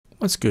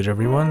What's good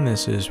everyone,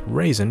 this is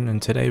Raisin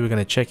and today we're going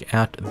to check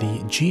out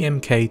the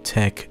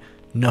GMKtec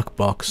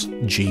Nucbox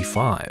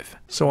G5.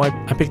 So I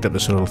picked up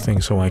this little thing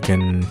so I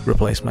can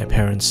replace my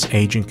parents'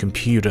 aging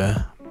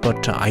computer,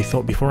 but I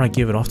thought before I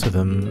give it off to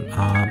them,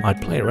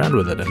 I'd play around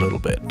with it a little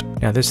bit.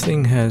 Now this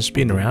thing has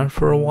been around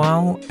for a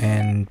while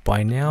and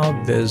by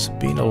now there's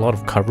been a lot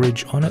of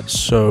coverage on it,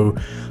 so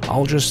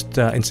I'll just,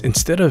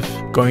 instead of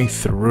going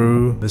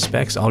through the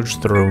specs, I'll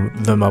just throw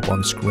them up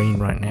on screen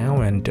right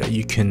now and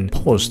you can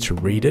pause to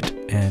read it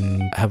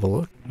and have a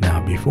look.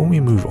 Now before we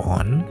move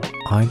on,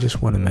 I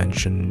just want to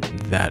mention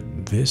that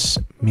this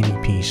mini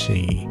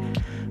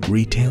PC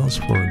retails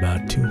for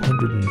about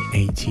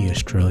 280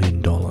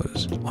 Australian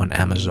dollars on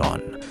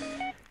Amazon.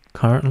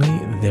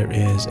 Currently there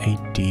is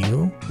a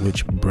deal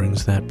which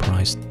brings that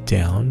price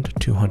down to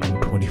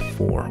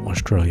 224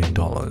 Australian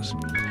dollars.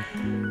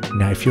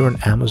 Now if you're an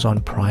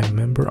Amazon Prime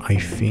member, I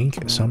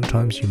think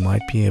sometimes you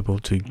might be able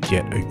to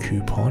get a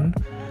coupon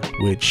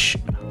which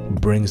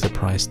brings the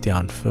price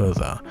down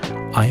further.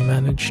 I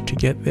managed to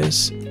get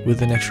this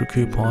with an extra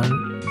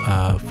coupon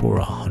for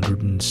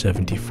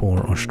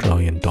 174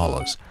 Australian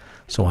dollars.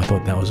 So I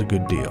thought that was a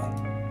good deal.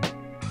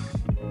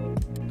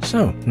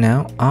 So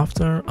now,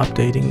 after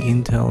updating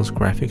Intel's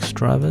graphics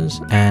drivers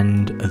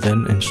and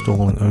then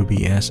installing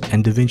OBS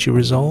and Davinci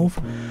Resolve,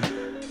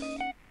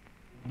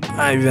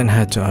 I then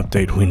had to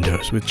update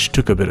Windows, which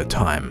took a bit of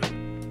time.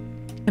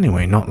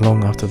 Anyway, not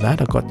long after that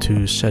I got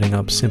to setting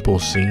up simple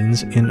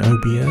scenes in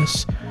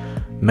OBS,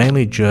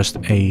 mainly just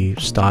a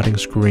starting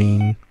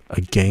screen,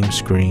 a game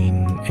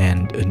screen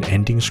and an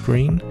ending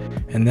screen,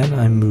 and then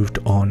I moved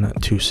on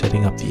to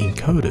setting up the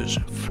encoders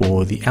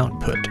for the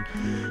output.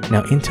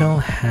 Now Intel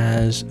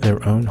has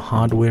their own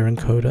hardware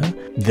encoder,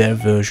 their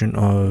version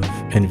of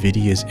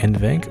NVIDIA's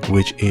NVENC,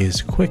 which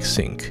is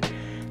Quicksync.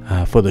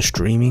 For the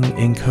streaming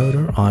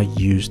encoder I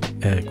used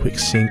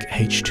Quicksync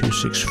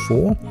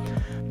H264,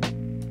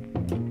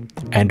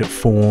 and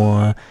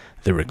for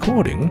the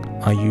recording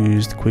I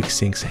used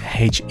Quicksync's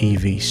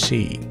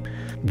HEVC.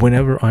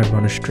 Whenever I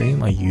run a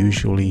stream, I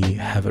usually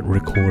have it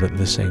record at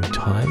the same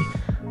time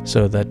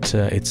so that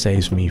it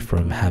saves me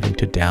from having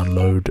to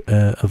download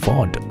a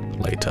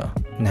VOD later.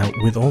 Now,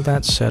 with all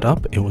that set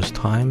up, it was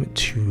time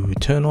to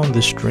turn on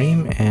the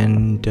stream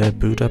and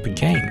boot up a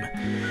game.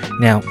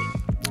 Now,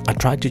 I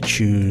tried to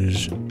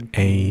choose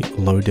a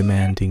low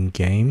demanding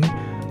game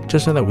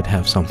just so that we'd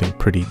have something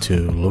pretty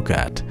to look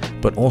at.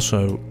 But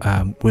also,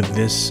 with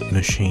this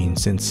machine,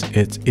 since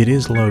it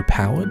is low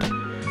powered,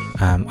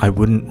 I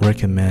wouldn't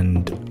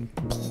recommend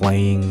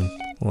playing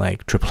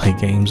like AAA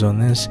games on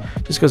this,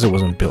 just because it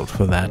wasn't built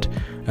for that.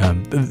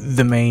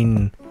 The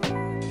main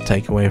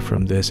takeaway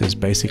from this is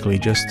basically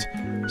just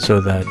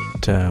so that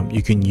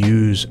you can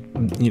use,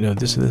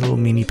 this little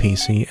mini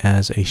PC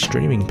as a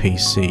streaming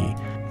PC.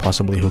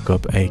 Possibly hook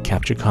up a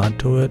capture card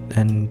to it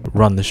and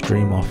run the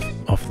stream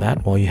off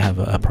that while you have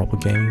a proper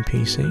gaming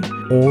PC.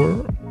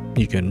 Or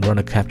you can run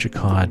a capture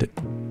card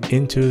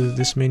into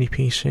this mini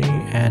PC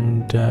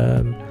and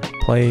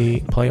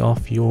play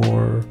off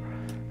your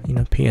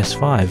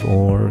PS5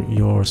 or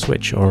your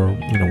Switch or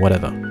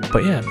whatever.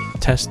 But yeah,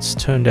 tests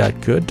turned out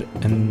good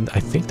and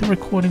I think the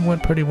recording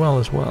went pretty well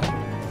as well.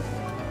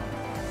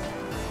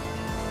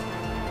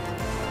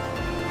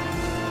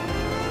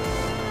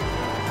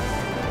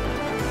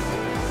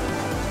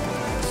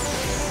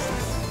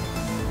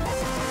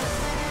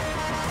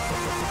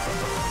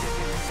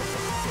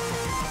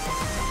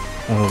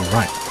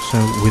 Alright, so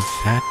with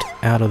that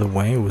out of the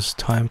way, it was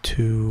time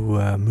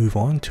to move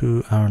on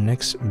to our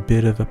next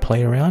bit of a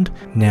play around.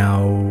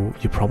 Now,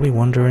 you're probably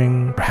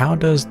wondering, how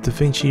does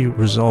Davinci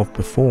Resolve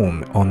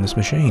perform on this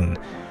machine?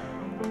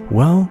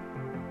 Well,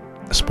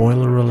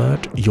 spoiler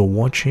alert, you're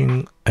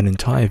watching an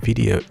entire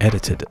video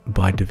edited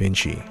by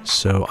Davinci,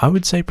 so I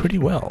would say pretty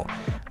well.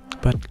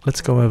 But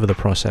let's go over the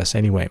process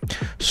anyway.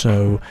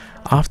 So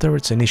after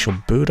its initial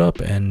boot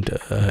up and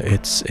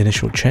its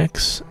initial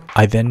checks,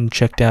 I then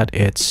checked out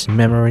its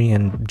memory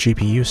and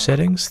GPU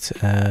settings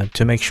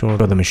to make sure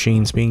the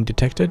machine's being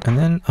detected, and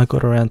then I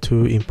got around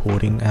to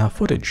importing our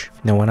footage.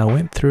 Now when I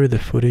went through the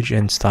footage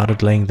and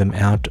started laying them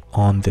out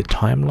on the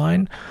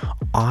timeline,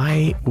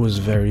 I was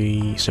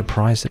very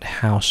surprised at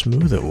how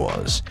smooth it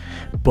was.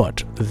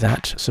 But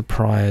that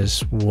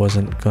surprise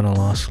wasn't gonna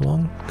last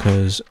long,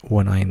 because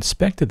when I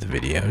inspected the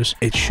videos,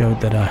 it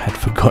showed that I had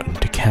forgotten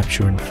to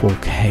capture in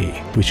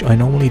 4K, which I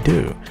normally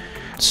do.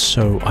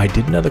 So I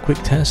did another quick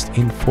test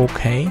in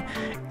 4K,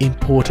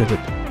 imported it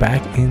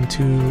back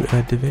into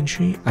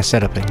Davinci. I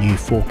set up a new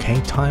 4K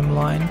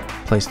timeline,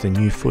 placed the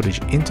new footage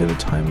into the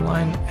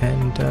timeline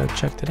and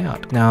checked it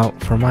out. Now,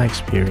 from my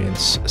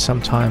experience,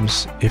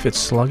 sometimes if it's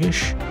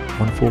sluggish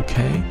on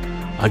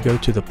 4K, I go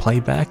to the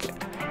playback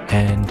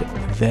and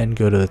then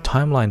go to the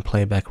timeline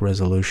playback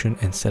resolution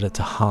and set it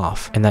to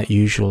half, and that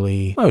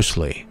usually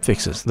mostly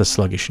fixes the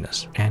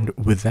sluggishness. And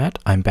with that,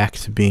 I'm back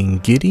to being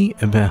giddy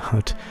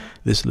about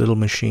this little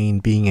machine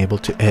being able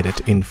to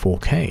edit in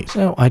 4K.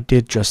 So I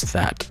did just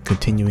that,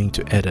 continuing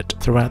to edit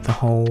throughout the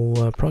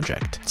whole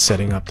project,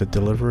 setting up the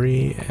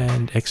delivery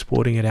and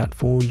exporting it out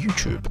for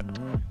YouTube.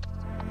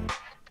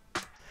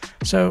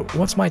 So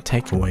what's my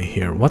takeaway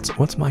here?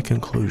 What's my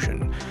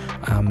conclusion?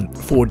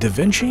 For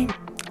Davinci,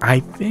 I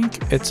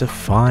think it's a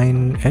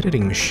fine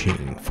editing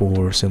machine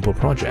for simple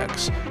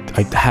projects.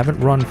 I haven't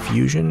run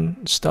Fusion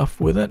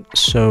stuff with it,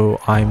 so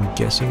I'm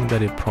guessing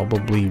that it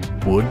probably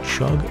would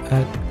chug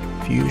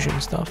at Fusion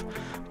stuff,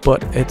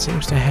 but it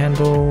seems to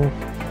handle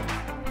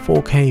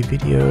 4K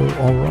video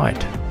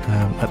alright,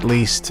 at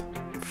least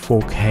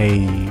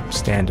 4K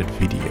standard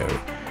video.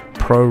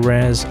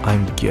 ProRes,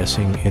 I'm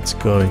guessing it's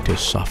going to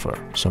suffer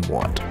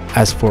somewhat.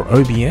 As for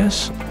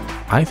OBS,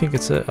 I think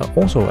it's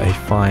also a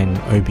fine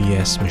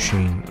OBS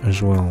machine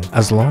as well,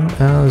 as long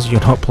as you're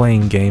not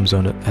playing games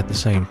on it at the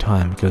same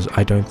time, because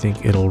I don't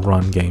think it'll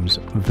run games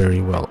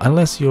very well,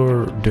 unless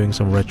you're doing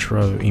some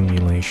retro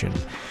emulation.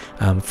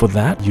 For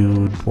that,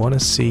 you'd want to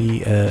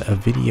see a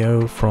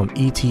video from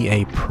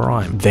ETA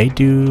Prime. They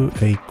do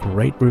a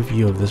great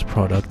review of this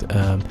product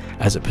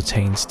as it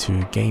pertains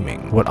to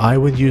gaming. What I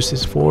would use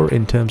this for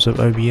in terms of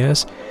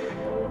OBS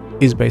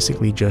is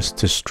basically just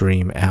to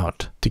stream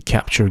out, to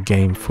capture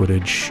game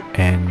footage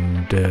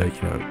and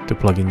you know, to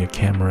plug in your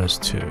cameras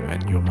too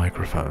and your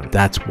microphone.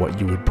 That's what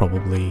you would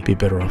probably be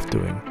better off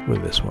doing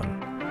with this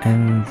one.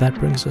 And that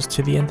brings us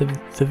to the end of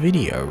the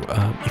video.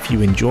 If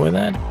you enjoy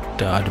that,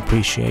 I'd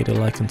appreciate a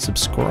like and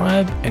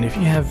subscribe. And if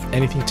you have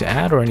anything to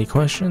add or any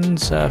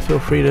questions, feel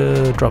free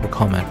to drop a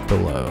comment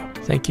below.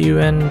 Thank you,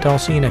 and I'll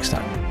see you next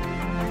time.